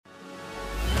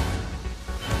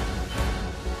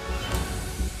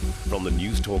From the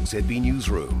News Talk ZB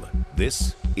Newsroom,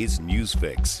 this is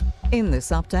Newsfix. In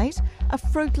this update, a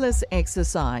fruitless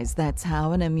exercise. That's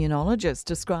how an immunologist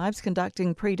describes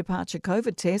conducting pre-departure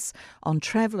COVID tests on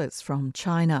travellers from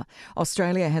China.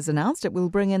 Australia has announced it will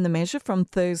bring in the measure from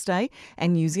Thursday,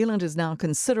 and New Zealand is now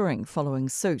considering following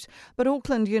suit. But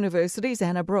Auckland University's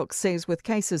Anna Brooks says with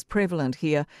cases prevalent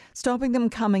here, stopping them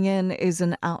coming in is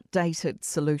an outdated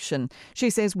solution. She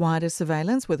says wider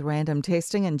surveillance with random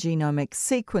testing and genomic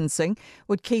sequencing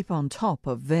would keep on top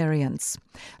of variants.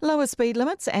 Lower speed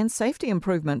limits and safety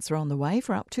improvements are on the way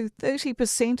for up to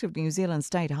 30% of New Zealand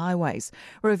state highways.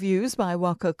 Reviews by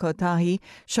Waka Kotahi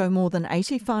show more than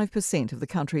 85% of the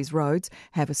country's roads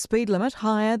have a speed limit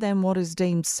higher than what is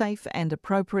deemed safe and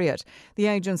appropriate. The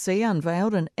agency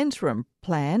unveiled an interim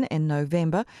plan in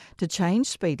November to change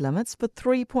speed limits for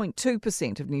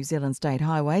 3.2% of New Zealand state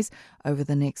highways over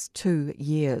the next 2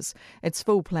 years. Its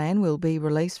full plan will be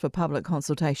released for public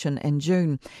consultation in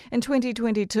June. In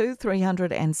 2022,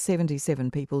 377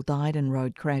 people died in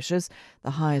road crashes,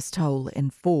 the highest toll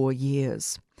in 4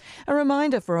 years. A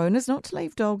reminder for owners not to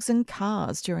leave dogs in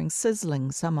cars during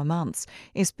sizzling summer months.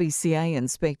 SPCA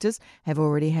inspectors have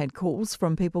already had calls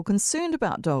from people concerned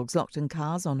about dogs locked in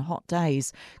cars on hot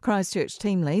days. Christchurch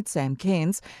team lead Sam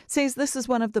Cairns says this is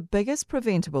one of the biggest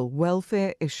preventable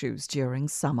welfare issues during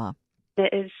summer.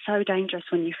 It is so dangerous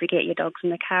when you forget your dogs in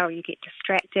the car or you get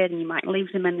distracted and you might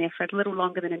leave them in there for a little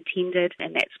longer than intended,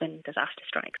 and that's when disaster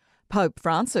strikes. Pope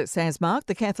Francis has marked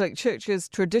the Catholic Church's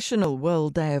traditional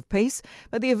World Day of Peace,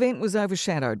 but the event was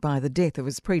overshadowed by the death of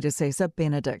his predecessor,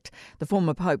 Benedict. The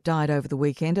former Pope died over the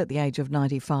weekend at the age of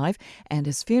 95, and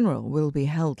his funeral will be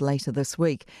held later this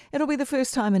week. It'll be the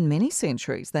first time in many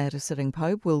centuries that a sitting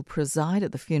Pope will preside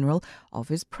at the funeral of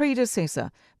his predecessor.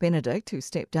 Benedict, who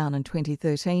stepped down in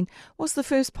 2013, was the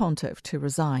first pontiff to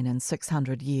resign in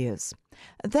 600 years.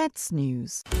 That's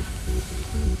news.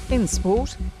 In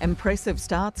sport, impressive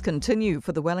starts continue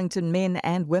for the Wellington men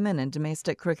and women in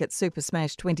domestic cricket Super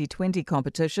Smash 2020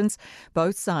 competitions.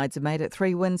 Both sides have made it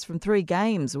 3 wins from 3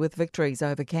 games with victories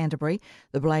over Canterbury.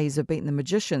 The Blaze have beaten the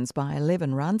Magicians by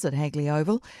 11 runs at Hagley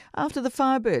Oval after the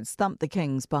Firebirds thumped the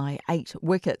Kings by 8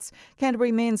 wickets.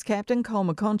 Canterbury men's captain Cole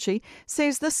McConchie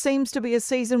says this seems to be a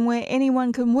season where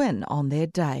anyone can win on their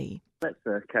day. That's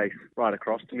the case right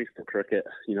across domestic cricket,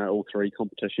 all 3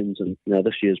 competitions, and,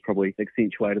 this year's probably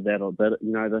accentuated that a bit.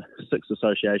 The 6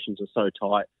 associations are so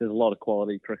tight. There's a lot of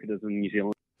quality cricketers in New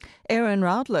Zealand. Erin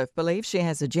Routliffe believes she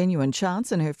has a genuine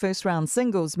chance in her first-round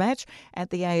singles match at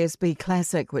the ASB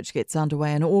Classic, which gets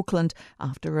underway in Auckland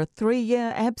after a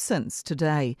 3-year absence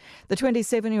today. The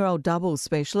 27-year-old doubles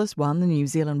specialist won the New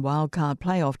Zealand wildcard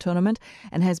playoff tournament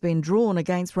and has been drawn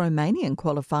against Romanian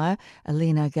qualifier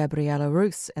Elena Gabriela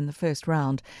Rus in the first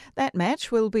round. That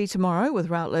match will be tomorrow, with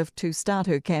Routliffe to start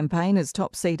her campaign as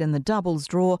top seed in the doubles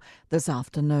draw this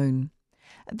afternoon.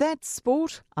 That's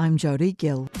sport. I'm Jodie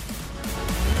Gill.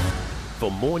 For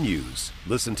more news,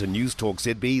 listen to News Talk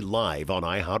ZB live on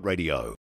iHeartRadio.